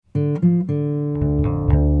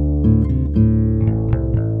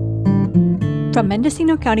From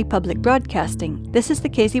Mendocino County Public Broadcasting, this is the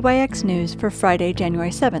KZYX News for Friday, January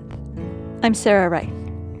 7th. I'm Sarah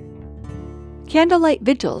Reith. Candlelight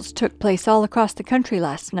vigils took place all across the country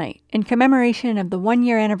last night in commemoration of the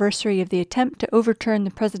one-year anniversary of the attempt to overturn the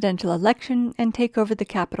presidential election and take over the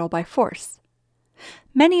Capitol by force.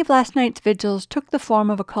 Many of last night's vigils took the form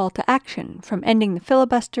of a call to action, from ending the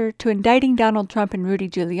filibuster to indicting Donald Trump and Rudy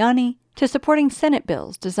Giuliani to supporting Senate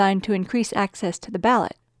bills designed to increase access to the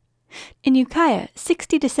ballot. In Ukiah,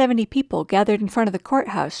 60 to 70 people gathered in front of the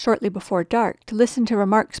courthouse shortly before dark to listen to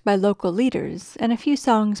remarks by local leaders and a few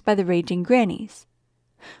songs by the Raging Grannies.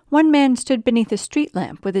 One man stood beneath a street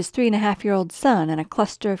lamp with his 3.5-year-old son and a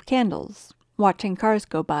cluster of candles, watching cars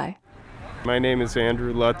go by. My name is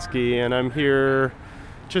Andrew Lutsky, and I'm here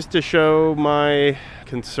just to show my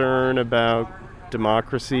concern about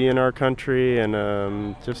democracy in our country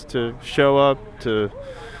and just to show up, to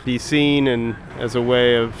be seen, and as a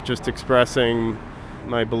way of just expressing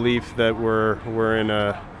my belief that we're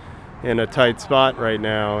in a tight spot right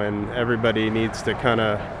now, and everybody needs to kind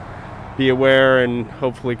of be aware and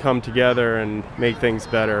hopefully come together and make things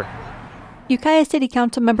better. Ukiah City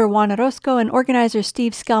Council member Juan Orozco and organizer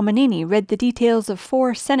Steve Scalmanini read the details of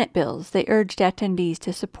 4 Senate bills they urged attendees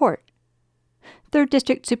to support. 3rd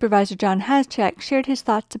District Supervisor John Haschak shared his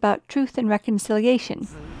thoughts about truth and reconciliation.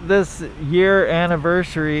 This year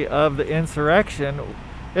anniversary of the insurrection,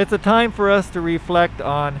 it's a time for us to reflect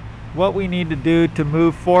on what we need to do to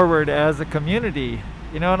move forward as a community.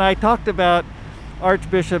 And I talked about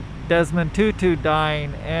Archbishop Desmond Tutu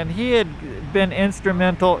dying, and he had been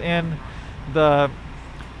instrumental in the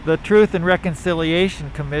Truth and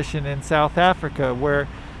Reconciliation Commission in South Africa, where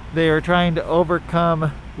they are trying to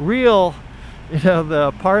overcome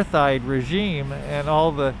the apartheid regime and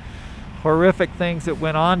all the horrific things that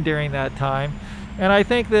went on during that time. And I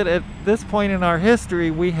think that at this point in our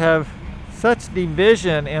history, we have such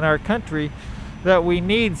division in our country that we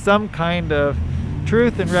need some kind of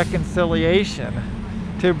truth and reconciliation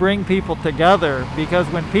to bring people together, because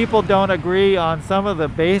when people don't agree on some of the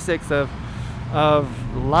basics of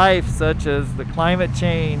life, such as the climate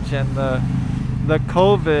change and the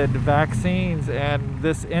COVID vaccines and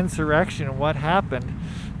this insurrection, what happened,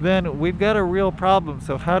 then we've got a real problem.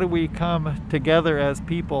 So how do we come together as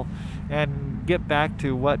people and get back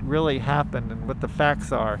to what really happened and what the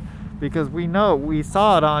facts are? Because we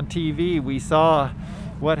saw it on TV, we saw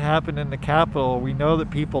what happened in the Capitol, we know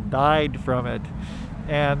that people died from it,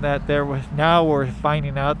 and that now we're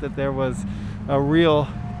finding out that there was a real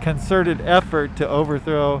concerted effort to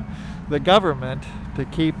overthrow the government to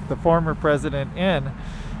keep the former president in.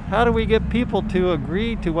 How do we get people to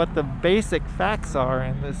agree to what the basic facts are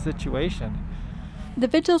in this situation? The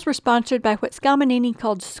vigils were sponsored by what Scalmanini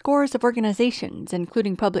called scores of organizations,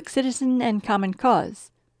 including Public Citizen and Common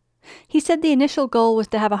Cause. He said the initial goal was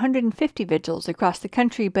to have 150 vigils across the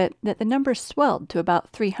country, but that the numbers swelled to about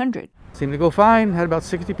 300. Seemed to go fine, had about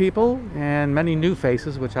 60 people and many new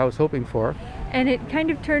faces, which I was hoping for. And it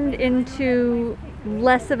kind of turned into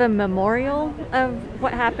less of a memorial of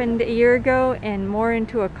what happened a year ago and more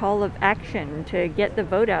into a call of action to get the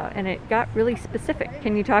vote out. And it got really specific.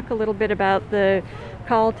 Can you talk a little bit about the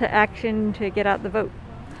call to action to get out the vote?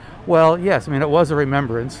 Well, yes. It was a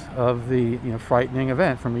remembrance of the frightening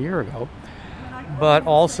event from a year ago, but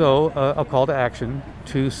also a call to action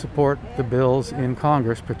to support the bills in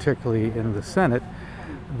Congress, particularly in the Senate,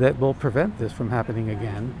 that will prevent this from happening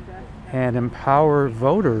again and empower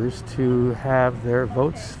voters to have their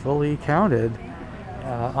votes fully counted,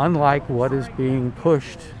 unlike what has been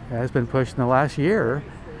pushed in the last year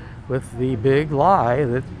with the big lie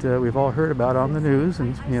that we've all heard about on the news.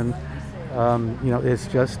 And it's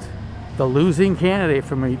just the losing candidate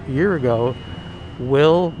from a year ago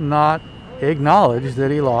will not acknowledge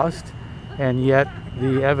that he lost, and yet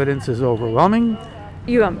the evidence is overwhelming.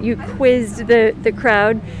 You quizzed the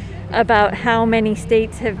crowd about how many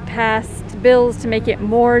states have passed bills to make it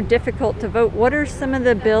more difficult to vote. What are some of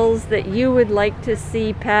the bills that you would like to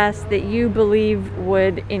see passed that you believe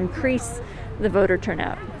would increase the voter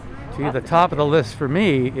turnout? The top of the list for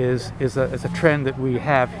me is a trend that we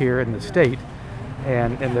have here in the state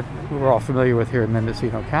and that we're all familiar with here in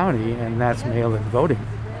Mendocino County, and that's mail-in voting.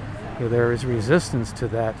 There is resistance to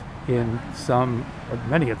that in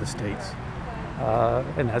many of the states.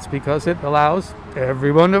 And that's because it allows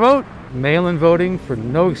everyone to vote. Mail-in voting for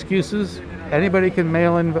no excuses. Anybody can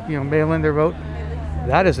mail in their vote.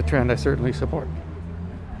 That is a trend I certainly support.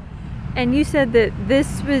 And you said that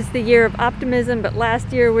this was the year of optimism, but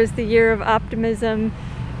last year was the year of optimism.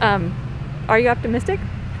 Are you optimistic?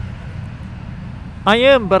 I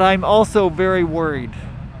am, but I'm also very worried.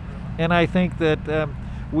 And I think that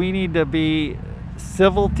we need to be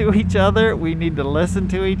civil to each other. We need to listen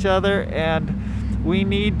to each other, and we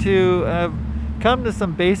need to come to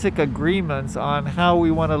some basic agreements on how we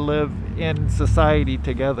want to live in society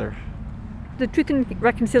together. The Truth and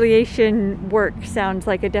Reconciliation work sounds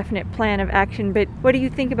like a definite plan of action, but what do you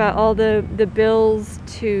think about all the bills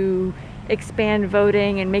to expand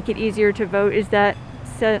voting and make it easier to vote? Does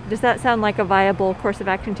that sound like a viable course of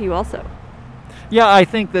action to you also? Yeah, I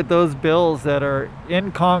think that those bills that are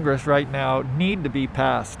in Congress right now need to be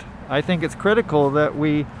passed. I think it's critical that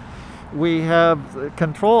we have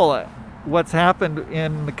control. What's happened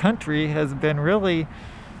in the country has been really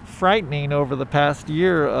frightening over the past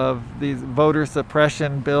year of these voter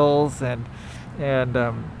suppression bills and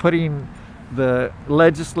putting the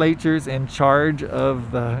legislatures in charge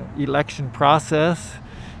of the election process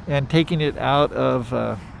and taking it out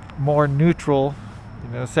of more neutral,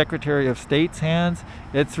 Secretary of State's hands.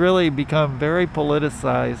 It's really become very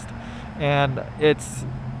politicized, and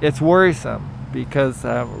it's worrisome because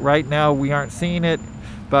right now we aren't seeing it,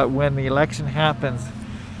 but when the election happens,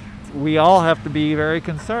 we all have to be very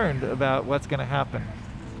concerned about what's going to happen.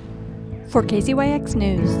 For KZYX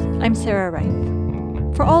News, I'm Sarah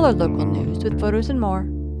Reif. For all our local news with photos and more,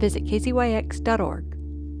 visit kzyx.org.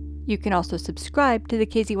 You can also subscribe to the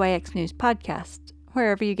KZYX News podcast,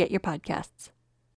 wherever you get your podcasts.